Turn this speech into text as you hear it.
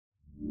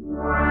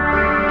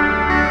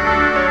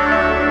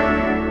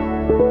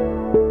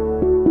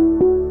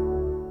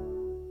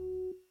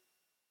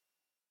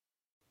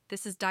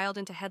This is dialed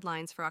into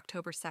headlines for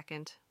October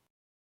 2nd.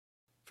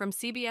 From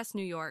CBS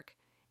New York,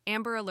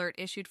 Amber Alert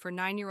issued for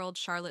 9-year-old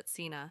Charlotte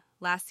Sena,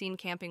 last seen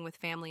camping with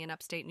family in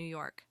upstate New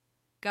York.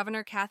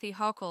 Governor Kathy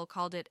Hochul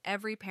called it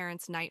every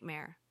parent's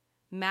nightmare.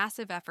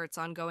 Massive efforts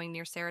ongoing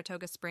near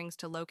Saratoga Springs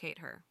to locate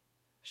her.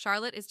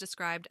 Charlotte is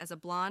described as a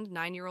blonde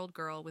 9-year-old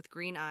girl with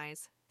green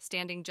eyes,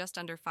 standing just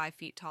under 5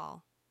 feet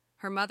tall.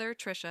 Her mother,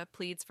 Tricia,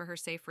 pleads for her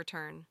safe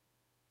return.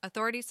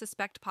 Authorities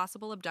suspect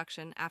possible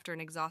abduction after an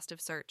exhaustive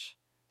search,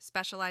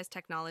 specialized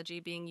technology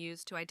being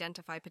used to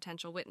identify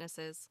potential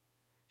witnesses.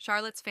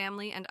 Charlotte's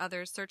family and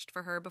others searched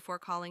for her before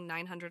calling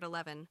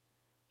 911.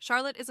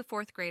 Charlotte is a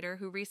 4th grader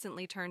who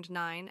recently turned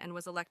 9 and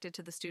was elected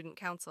to the student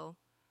council.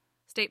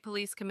 State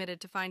police committed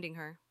to finding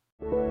her.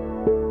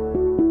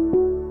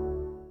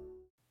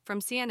 From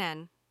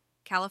CNN,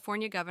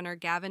 California Governor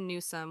Gavin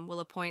Newsom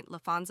will appoint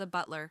Laphonza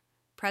Butler,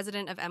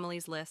 president of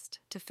Emily's List,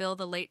 to fill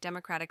the late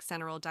Democratic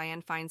Senator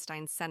Dianne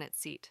Feinstein's Senate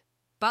seat.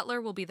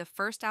 Butler will be the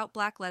first out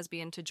black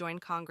lesbian to join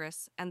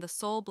Congress and the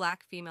sole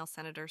black female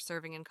senator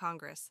serving in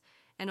Congress,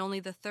 and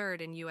only the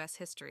 3rd in U.S.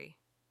 history.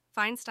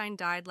 Feinstein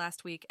died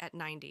last week at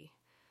 90.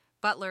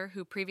 Butler,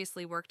 who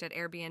previously worked at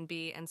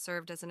Airbnb and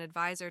served as an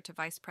advisor to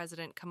Vice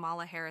President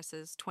Kamala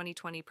Harris's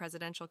 2020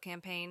 presidential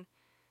campaign,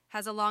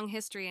 has a long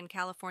history in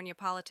California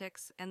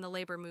politics and the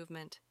labor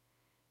movement.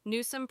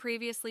 Newsom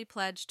previously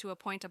pledged to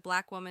appoint a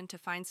black woman to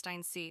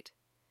Feinstein's seat.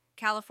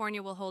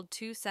 California will hold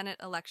 2 Senate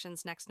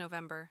elections next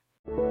November.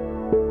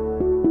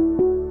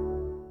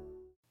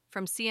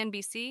 From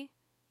CNBC,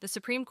 the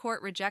Supreme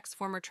Court rejects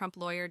former Trump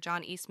lawyer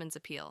John Eastman's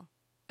appeal.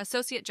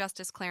 Associate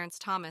Justice Clarence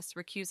Thomas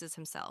recuses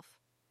himself.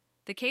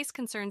 The case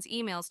concerns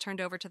emails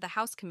turned over to the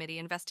House committee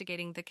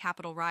investigating the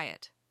Capitol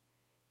riot.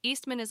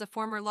 Eastman is a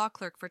former law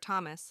clerk for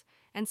Thomas,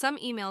 and some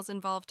emails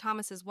involve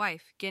Thomas's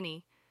wife,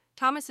 Ginny.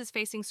 Thomas is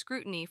facing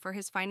scrutiny for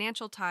his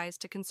financial ties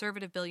to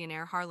conservative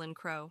billionaire Harlan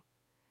Crow.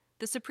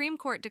 The Supreme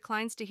Court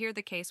declines to hear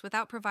the case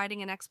without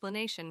providing an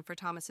explanation for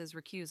Thomas's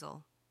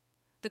recusal.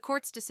 The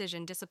court's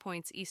decision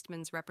disappoints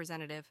Eastman's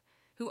representative,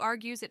 who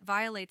argues it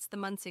violates the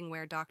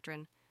Munsingware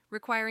doctrine,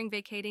 requiring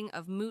vacating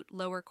of moot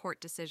lower court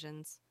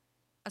decisions.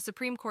 A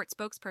Supreme Court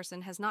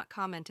spokesperson has not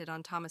commented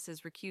on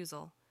Thomas's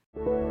recusal.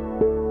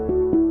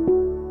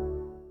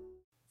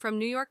 From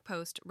New York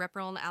Post,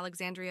 Representative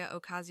Alexandria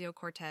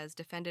Ocasio-Cortez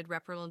defended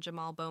Representative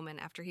Jamal Bowman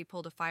after he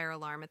pulled a fire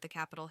alarm at the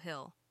Capitol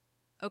Hill.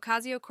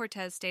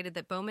 Ocasio-Cortez stated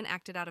that Bowman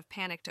acted out of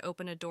panic to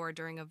open a door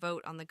during a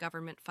vote on the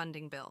government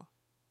funding bill.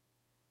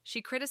 She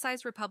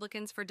criticized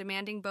Republicans for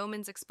demanding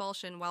Bowman's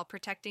expulsion while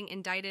protecting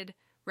indicted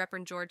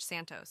Representative George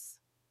Santos.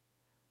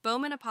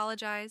 Bowman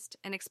apologized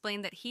and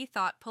explained that he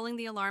thought pulling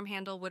the alarm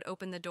handle would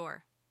open the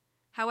door.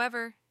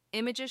 However,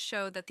 images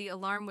show that the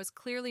alarm was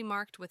clearly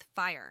marked with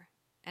fire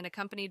and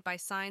accompanied by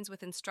signs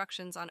with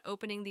instructions on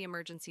opening the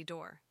emergency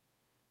door.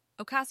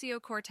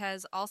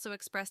 Ocasio-Cortez also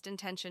expressed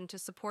intention to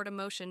support a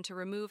motion to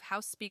remove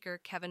House Speaker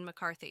Kevin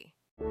McCarthy.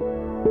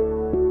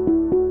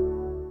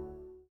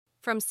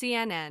 From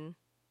CNN,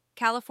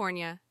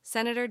 California,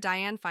 Senator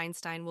Dianne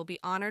Feinstein will be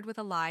honored with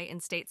a lie-in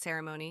state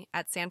ceremony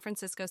at San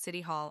Francisco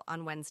City Hall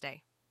on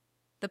Wednesday.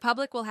 The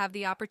public will have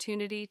the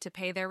opportunity to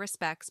pay their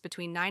respects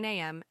between 9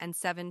 a.m. and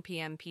 7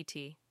 p.m.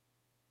 PT.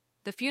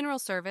 The funeral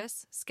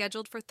service,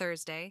 scheduled for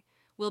Thursday,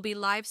 will be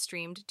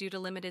live-streamed due to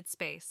limited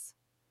space.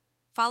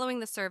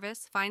 Following the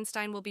service,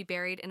 Feinstein will be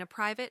buried in a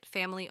private,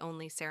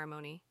 family-only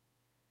ceremony.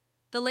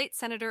 The late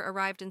senator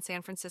arrived in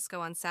San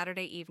Francisco on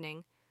Saturday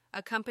evening,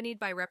 accompanied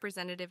by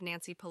Representative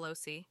Nancy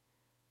Pelosi.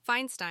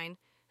 Feinstein,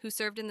 who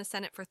served in the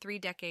Senate for 3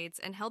 decades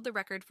and held the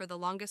record for the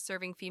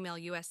longest-serving female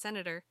U.S.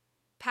 senator,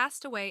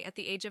 passed away at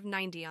the age of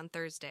 90 on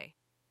Thursday.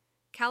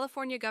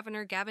 California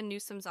Governor Gavin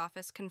Newsom's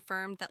office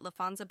confirmed that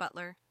Laphonza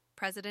Butler,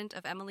 president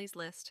of Emily's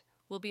List,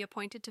 will be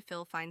appointed to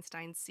fill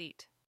Feinstein's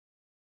seat.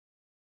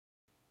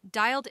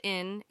 Dialed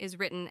In is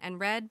written and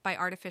read by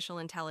artificial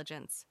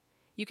intelligence.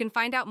 You can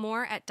find out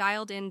more at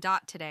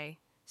dialedin.today.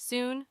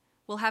 Soon,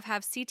 we'll have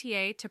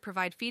CTA to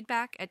provide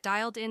feedback at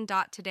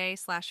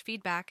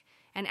dialedin.today/feedback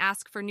and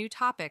ask for new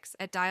topics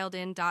at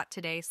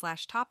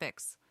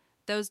dialedin.today/topics.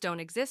 Those don't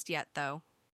exist yet, though.